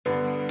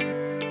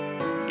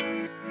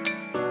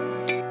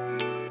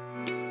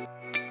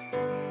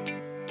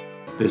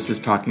This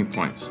is Talking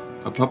Points,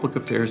 a public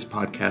affairs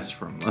podcast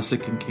from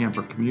Lessig and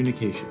Camper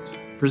Communications,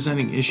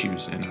 presenting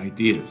issues and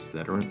ideas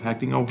that are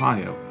impacting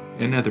Ohio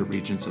and other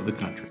regions of the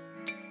country.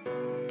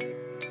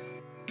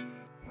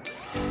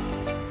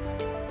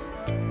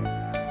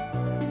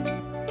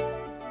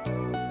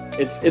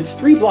 It's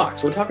 3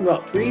 blocks. We're talking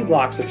about 3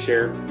 blocks of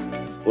shared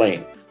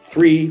lane.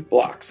 3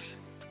 blocks.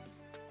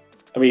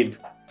 I mean,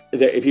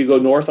 if you go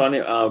north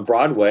on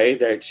Broadway,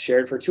 they're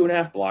shared for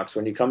 2.5 blocks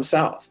when you come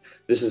south.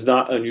 This is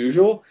not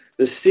unusual.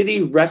 The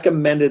city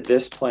recommended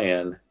this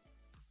plan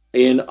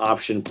in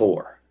option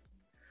 4.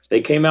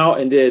 They came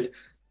out and did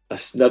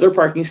another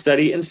parking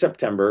study in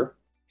September,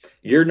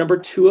 year number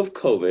 2 of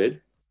COVID,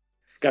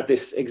 got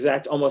this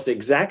almost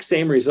exact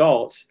same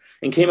results,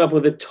 and came up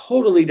with a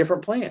totally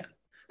different plan.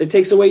 It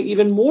takes away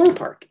even more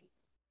parking.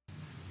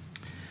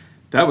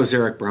 That was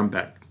Eric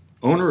Brembeck,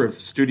 owner of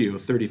Studio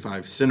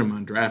 35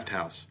 Cinema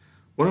Drafthouse,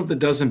 one of the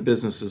dozen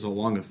businesses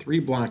along a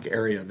 3-block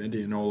area of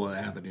Indianola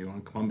Avenue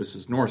on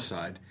Columbus's north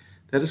side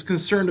that is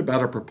concerned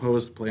about a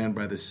proposed plan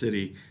by the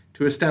city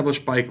to establish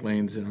bike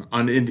lanes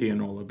on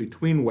Indianola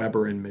between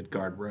Weber and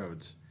Midgard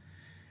Roads.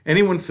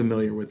 Anyone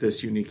familiar with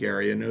this unique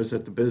area knows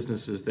that the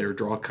businesses there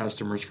draw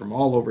customers from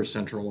all over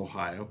central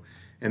Ohio,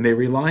 and they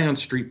rely on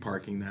street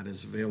parking that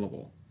is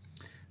available.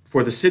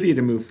 For the city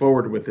to move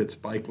forward with its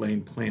bike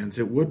lane plans,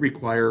 it would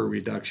require a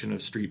reduction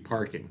of street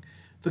parking.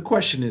 The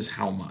question is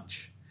how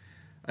much?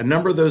 A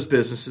number of those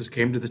businesses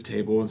came to the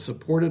table and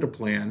supported a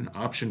plan,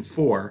 option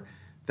 4,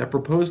 that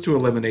proposed to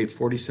eliminate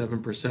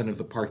 47% of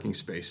the parking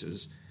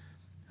spaces,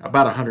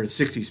 about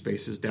 160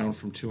 spaces down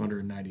from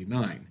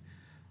 299.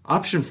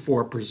 Option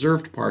 4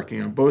 preserved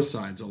parking on both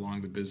sides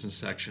along the business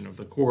section of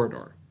the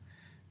corridor.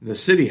 The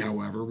city,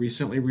 however,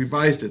 recently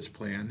revised its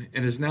plan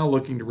and is now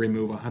looking to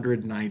remove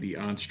 190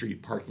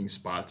 on-street parking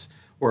spots,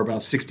 or about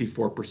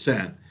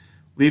 64%,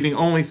 leaving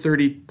only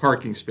 30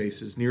 parking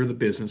spaces near the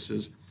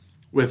businesses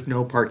with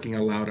no parking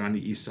allowed on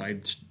the east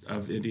side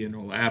of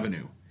Indianola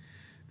Avenue.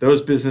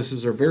 Those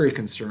businesses are very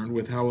concerned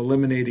with how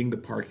eliminating the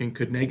parking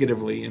could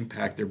negatively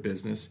impact their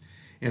business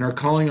and are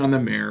calling on the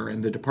mayor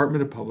and the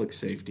Department of Public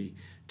Safety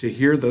to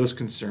hear those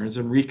concerns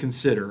and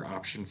reconsider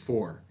option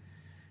 4.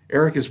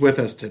 Eric is with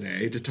us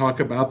today to talk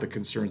about the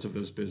concerns of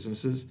those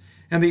businesses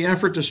and the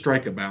effort to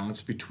strike a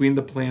balance between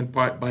the planned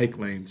bike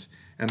lanes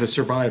and the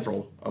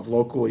survival of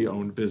locally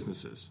owned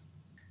businesses.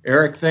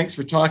 Eric, thanks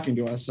for talking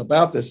to us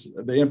about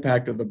the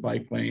impact of the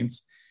bike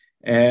lanes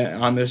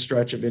on this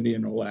stretch of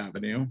Indianola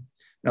Avenue.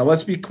 Now,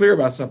 let's be clear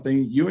about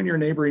something. You and your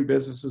neighboring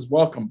businesses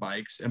welcome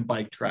bikes and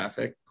bike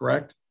traffic,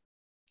 correct?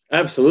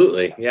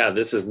 Absolutely. Yeah,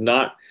 this is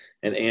not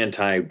an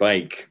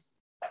anti-bike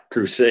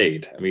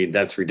crusade. I mean,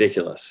 that's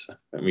ridiculous.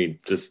 I mean,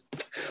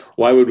 just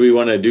why would we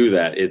want to do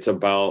that? It's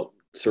about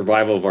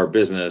survival of our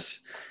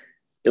business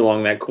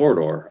along that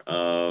corridor,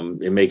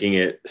 and making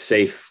it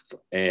safe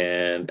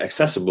and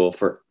accessible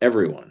for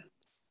everyone.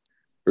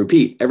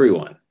 Repeat,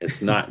 everyone.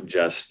 It's not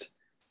just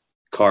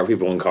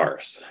people in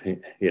cars,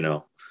 you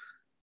know.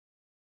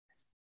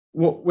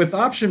 Well, with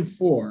option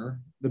 4,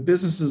 the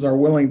businesses are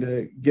willing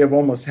to give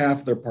almost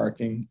half their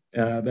parking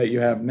that you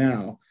have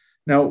now.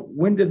 Now,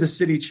 when did the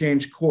city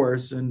change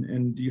course,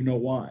 and do you know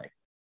why?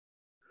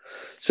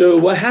 So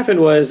what happened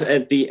was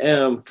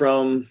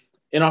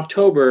in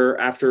October,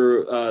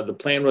 after the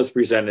plan was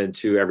presented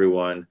to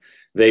everyone,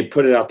 they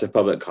put it out to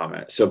public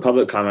comment. So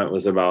public comment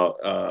was about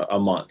a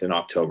month in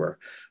October.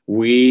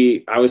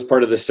 I was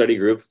part of the study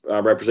group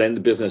representing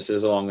the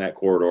businesses along that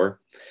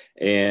corridor.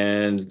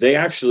 And they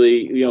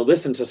actually,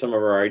 listened to some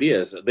of our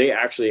ideas. They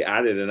actually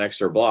added an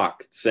extra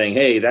block saying,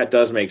 hey, that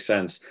does make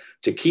sense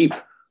to keep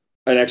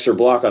an extra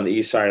block on the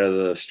east side of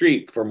the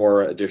street for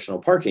more additional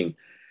parking.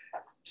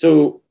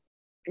 So,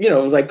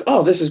 like,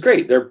 oh, this is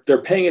great.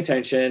 They're paying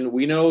attention.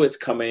 We know it's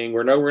coming.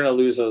 We know we're going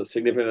to lose a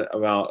significant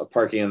amount of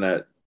parking in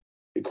that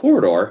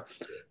corridor,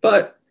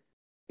 but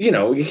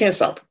you can't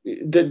stop.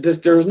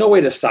 There's no way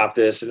to stop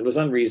this. And it was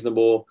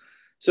unreasonable.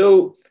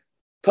 So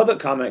public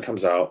comment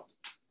comes out.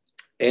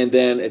 And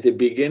then at the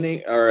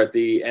beginning or at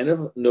the end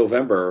of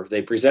November,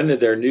 they presented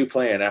their new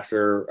plan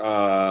after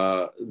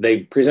they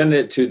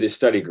presented it to the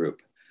study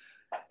group.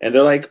 And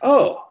they're like,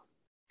 oh,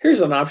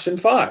 here's an option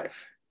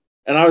 5.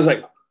 And I was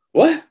like,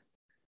 what?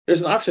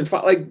 There's an option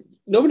 5? Like,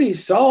 nobody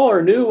saw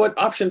or knew what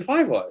option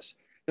 5 was.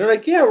 And they're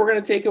like, yeah, we're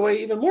going to take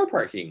away even more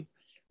parking.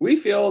 We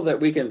feel that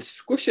we can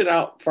squish it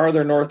out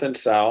farther north and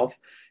south,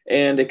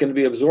 and it can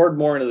be absorbed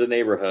more into the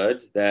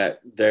neighborhood,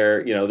 that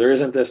there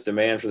isn't this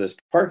demand for this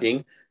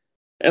parking.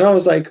 And I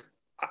was like,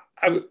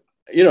 I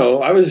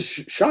was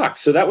shocked.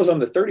 So that was on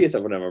the 30th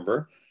of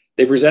November.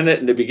 They presented it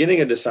in the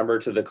beginning of December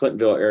to the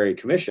Clintonville Area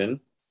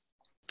Commission.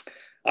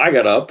 I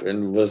got up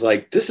and was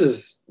like, this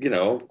is,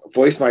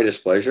 voiced my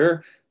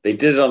displeasure. They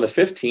did it on the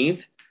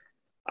 15th.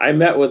 I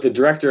met with the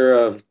director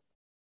of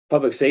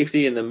public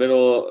safety in the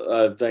middle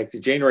of the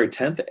January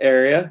 10th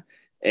area.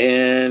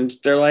 And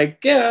they're like,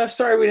 yeah,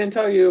 sorry, we didn't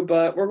tell you,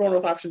 but we're going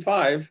with option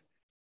 5.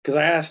 Because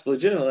I asked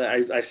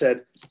legitimately, I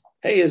said,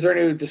 hey, is there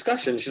any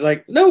discussion? She's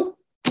like, nope.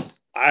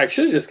 I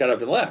should have just got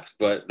up and left,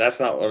 but that's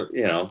not what,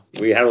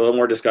 we had a little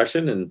more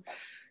discussion. And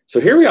So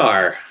here we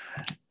are.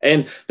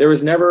 And there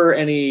was never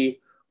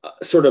any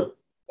sort of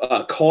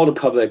call to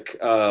public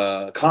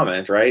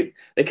comment, right?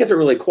 They kept it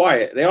really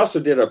quiet. They also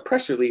did a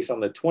press release on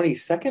the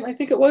 22nd, I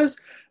think it was,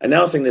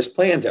 announcing this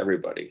plan to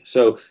everybody.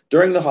 So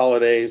during the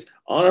holidays,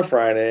 on a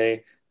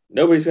Friday,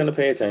 nobody's going to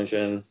pay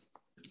attention.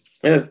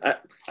 And I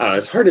don't know,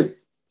 it's hard to,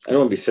 I don't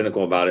want to be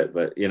cynical about it,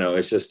 but,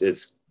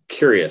 it's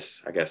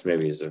curious, I guess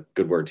maybe is a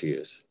good word to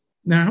use.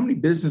 Now, how many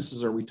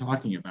businesses are we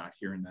talking about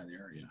here in that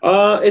area?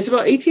 It's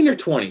about 18 or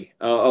 20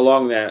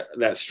 along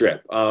that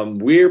strip.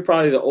 We're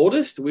probably the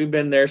oldest. We've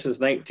been there since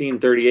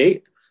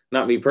 1938.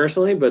 Not me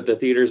personally, but the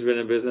theater's been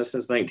in business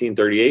since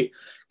 1938,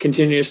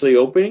 continuously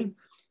opening.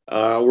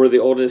 We're the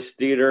oldest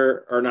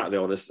theater, or not the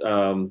oldest.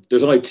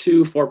 There's only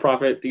 2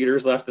 for-profit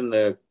theaters left in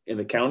the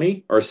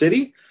county or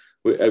city,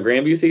 a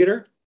Grandview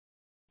Theater.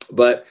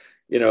 But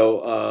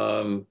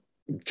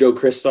Joe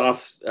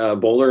Kristoff's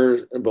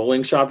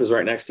bowling shop is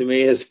right next to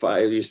me. It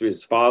used to be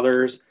his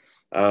father's.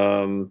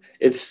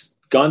 It's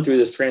gone through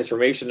this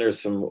transformation.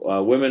 There's some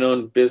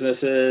women-owned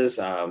businesses.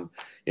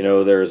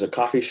 There's a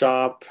coffee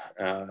shop.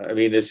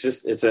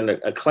 It's an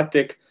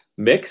eclectic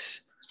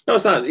mix. No,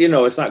 it's not.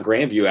 It's not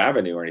Grandview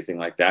Avenue or anything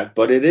like that.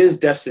 But it is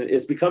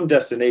It's become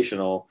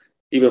destinational,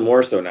 even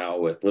more so now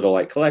with Little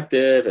Light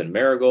Collective and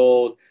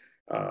Marigold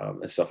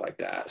and stuff like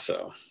that.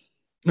 So.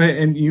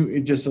 And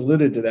you just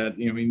alluded to that.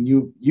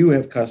 You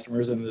have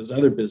customers, and there's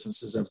other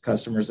businesses have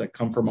customers that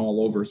come from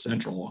all over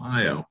Central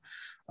Ohio.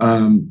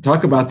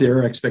 Talk about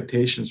their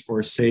expectations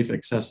for safe,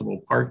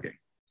 accessible parking.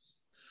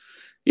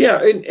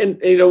 Yeah, and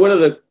one of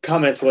the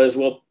comments was,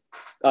 well,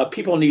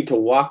 people need to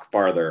walk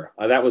farther.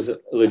 That was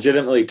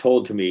legitimately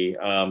told to me.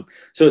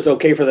 So it's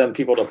okay for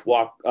people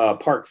to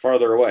park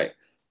farther away.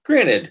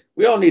 Granted,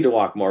 we all need to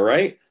walk more,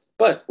 right?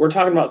 But we're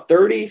talking about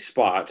 30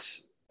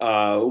 spots.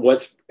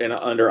 What's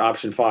under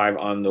option 5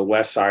 on the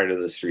west side of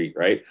the street,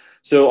 right?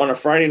 So on a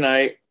Friday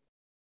night,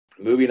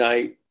 movie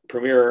night,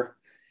 premiere,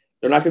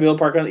 they're not going to be able to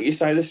park on the east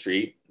side of the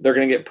street. They're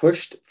going to get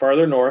pushed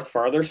farther north,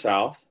 farther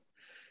south.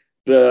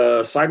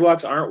 The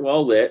sidewalks aren't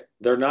well lit.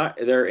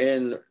 They're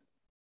in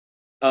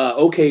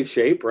okay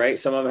shape, right?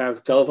 Some of them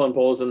have telephone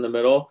poles in the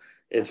middle.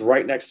 It's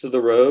right next to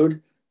the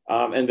road.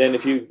 And then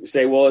if you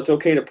say, well, it's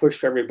okay to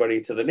push everybody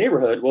to the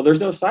neighborhood, well,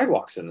 there's no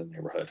sidewalks in the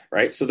neighborhood,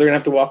 right? So they're going to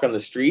have to walk on the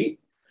street.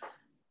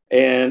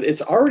 And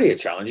it's already a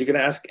challenge. You can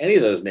ask any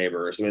of those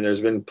neighbors.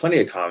 There's been plenty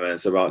of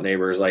comments about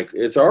neighbors like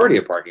it's already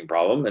a parking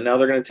problem, and now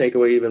they're going to take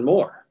away even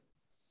more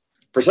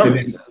for some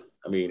reason.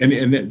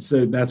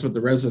 So that's what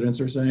the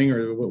residents are saying,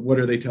 or what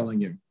are they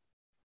telling you?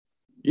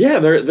 Yeah,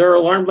 they're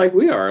alarmed like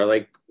we are.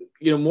 Like,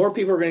 more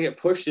people are going to get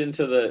pushed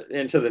into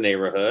the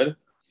neighborhood,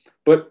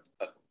 but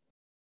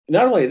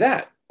not only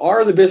that,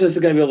 are the businesses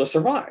going to be able to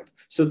survive?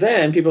 So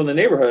then people in the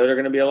neighborhood are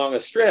going to be along a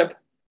strip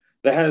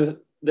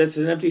that's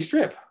an empty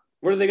strip.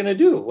 What are they going to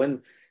do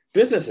when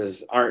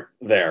businesses aren't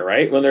there,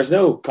 right? When there's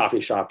no coffee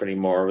shop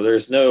anymore, or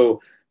there's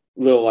no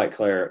Little Light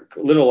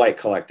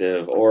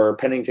Collective or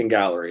Pennington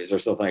Galleries or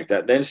something like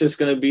that. Then it's just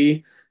going to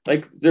be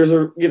like there's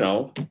a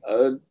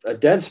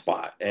dead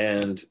spot,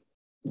 and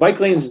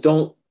bike lanes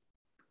don't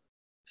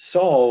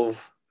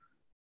solve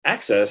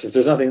access if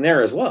there's nothing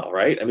there as well,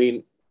 right?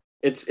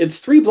 It's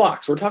 3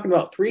 blocks. We're talking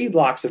about 3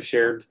 blocks of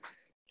shared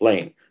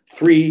lane.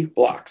 3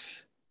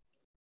 blocks.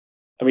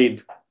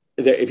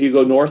 If you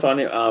go north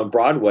on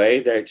Broadway,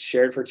 they're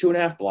shared for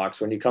 2.5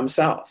 blocks when you come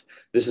south.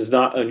 This is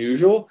not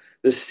unusual.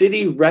 The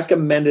city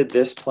recommended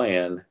this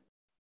plan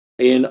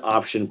in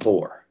option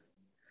 4.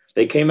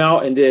 They came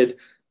out and did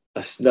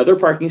another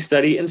parking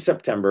study in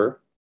September,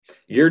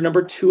 year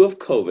number 2 of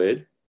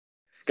COVID,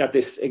 got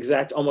this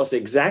almost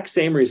exact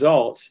same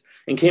results,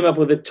 and came up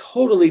with a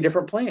totally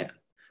different plan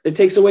that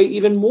takes away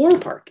even more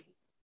parking.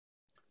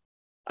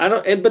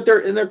 But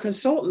their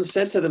consultants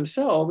said to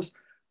themselves,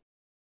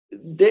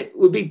 that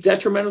would be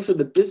detrimental to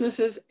the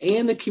businesses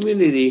and the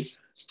community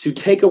to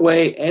take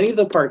away any of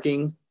the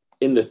parking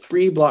in the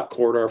 3-block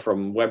corridor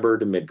from Weber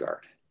to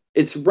Midgard.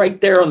 It's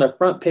right there on the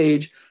front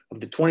page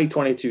of the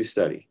 2022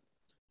 study.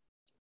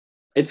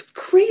 It's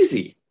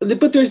crazy,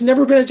 but there's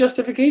never been a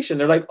justification.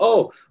 They're like,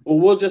 oh,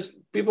 well,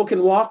 people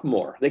can walk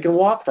more. They can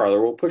walk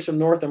farther. We'll push them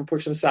north and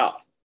push them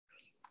south.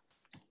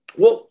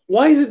 Well,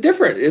 why is it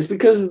different? It's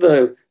because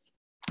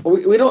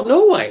we don't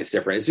know why it's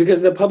different. It's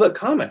because of the public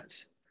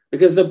comments.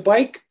 Because the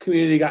bike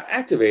community got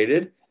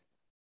activated,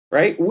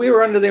 right? We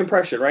were under the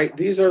impression, right?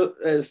 These are,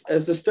 as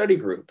the study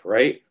group,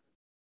 right?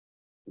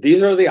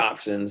 These are the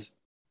options.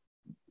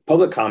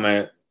 Public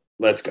comment,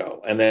 let's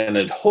go. And then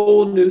a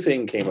whole new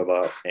thing came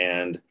about,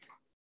 and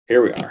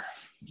here we are.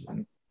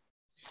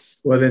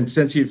 Well, then,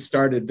 since you've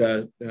started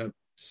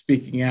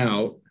speaking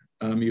out,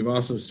 you've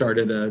also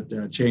started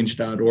a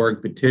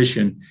change.org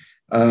petition.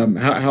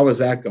 How is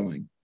that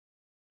going?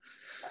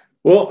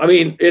 Well,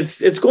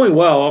 it's going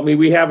well.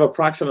 We have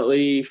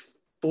approximately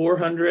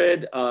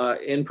 400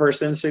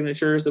 in-person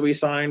signatures that we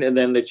signed, and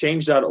then the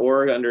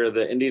change.org under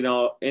the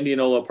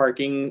Indianola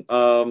parking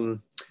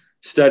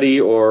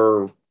study,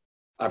 or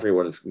I forget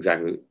what it's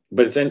exactly,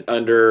 but it's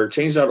under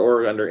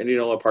change.org under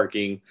Indianola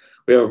parking.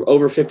 We have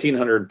over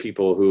 1,500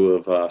 people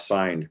who have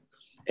signed,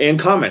 and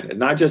commented,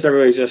 not just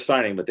everybody's just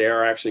signing, but they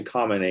are actually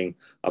commenting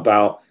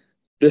about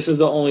this is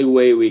the only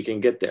way we can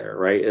get there,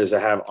 right? Is to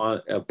have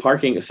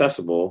parking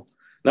accessible.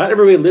 Not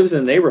everybody lives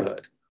in the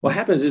neighborhood. What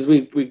happens is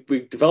we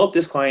develop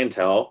this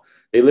clientele.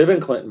 They live in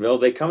Clintonville.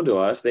 They come to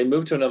us. They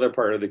move to another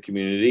part of the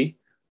community,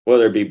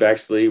 whether it be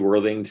Bexley,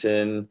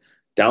 Worthington,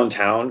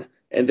 downtown,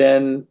 and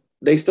then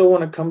they still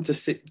want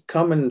to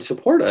come and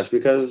support us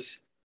because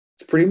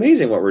it's pretty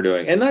amazing what we're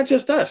doing. And not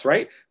just us,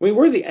 right? I mean,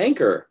 we're the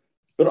anchor,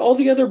 but all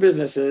the other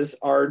businesses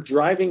are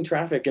driving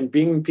traffic and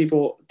bringing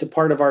people to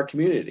part of our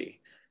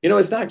community.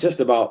 It's not just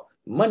about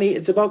money,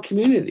 it's about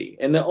community.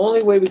 And the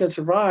only way we can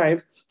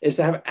survive is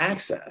to have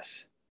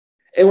access.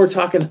 And we're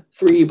talking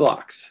 3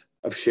 blocks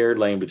of shared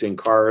lane between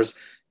cars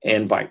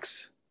and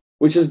bikes,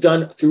 which is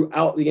done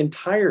throughout the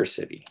entire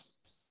city.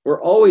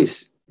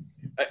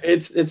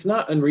 It's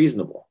not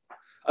unreasonable.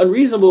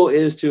 Unreasonable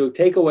is to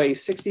take away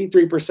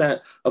 63%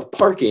 of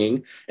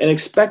parking and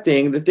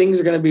expecting that things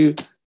are going to be,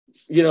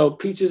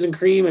 peaches and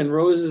cream and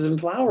roses and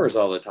flowers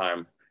all the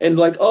time. And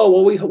like, oh,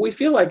 well, we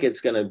feel like it's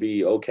going to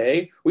be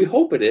okay. We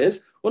hope it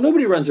is. Well,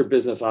 nobody runs their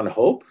business on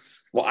hope.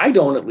 Well, I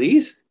don't, at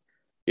least,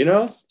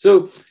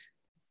 So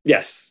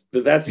yes,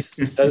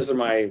 those are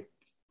my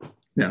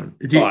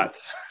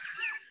thoughts.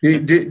 Do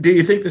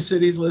you think the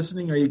city's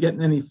listening? Are you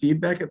getting any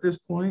feedback at this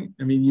point?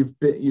 I mean, you've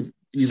been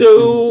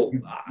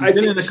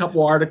in a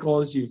couple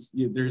articles.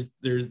 There's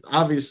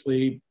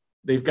obviously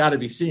they've got to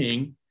be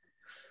seeing.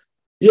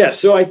 Yeah.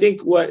 So I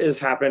think what has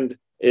happened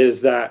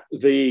is that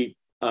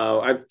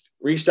I've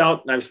reached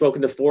out and I've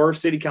spoken to 4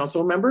 city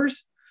council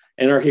members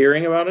and are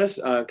hearing about us.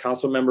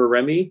 Council member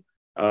Remy,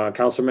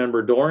 Council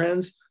member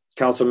Dorans,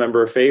 Council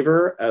member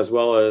Favor, as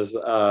well as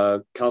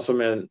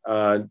Councilman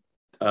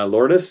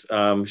Lourdes.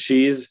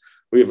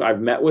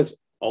 I've met with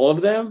all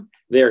of them.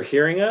 They're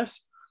hearing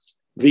us.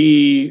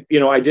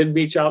 I did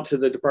reach out to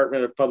the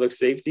Department of Public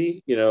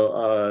Safety,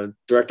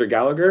 Director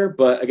Gallagher,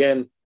 but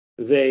again,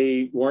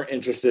 they weren't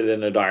interested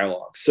in a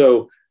dialogue.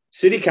 So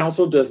City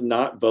Council does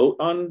not vote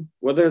on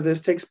whether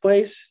this takes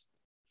place.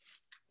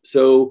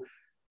 So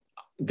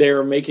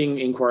they're making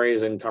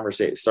inquiries and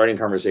starting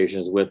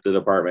conversations with the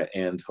department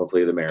and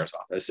hopefully the mayor's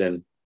office,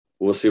 and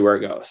we'll see where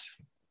it goes.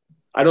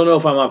 I don't know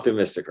if I'm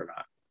optimistic or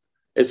not.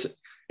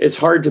 It's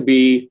hard to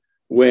be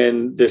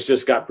when this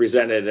just got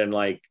presented and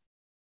like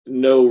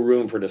no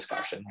room for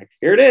discussion. Like,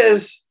 here it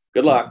is.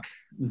 Good luck.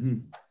 Mm-hmm.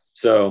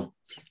 So,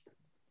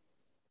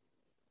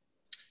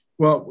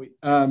 well,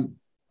 I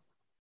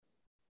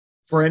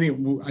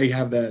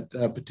have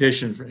that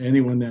petition for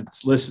anyone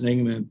that's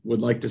listening that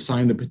would like to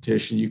sign the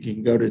petition. You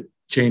can go to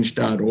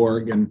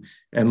change.org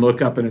and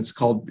look up, and it's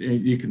called,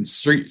 you can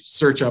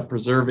search up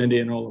Preserve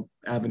Indianola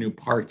Avenue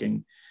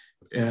Parking.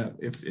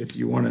 If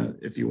you want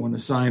to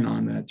sign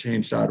on that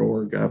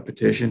change.org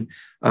petition.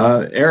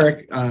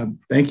 Eric,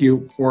 thank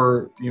you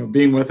for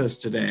being with us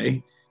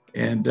today,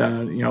 and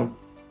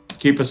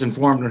keep us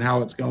informed on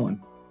how it's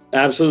going.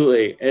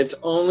 Absolutely. It's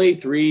only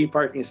 3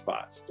 parking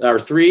spots or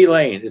 3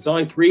 lanes. It's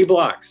only 3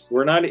 blocks.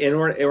 We're not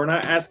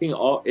asking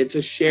all. It's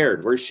a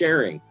shared. We're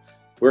sharing.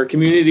 We're a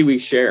community. We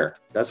share.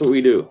 That's what we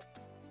do.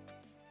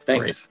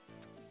 Thanks. Great.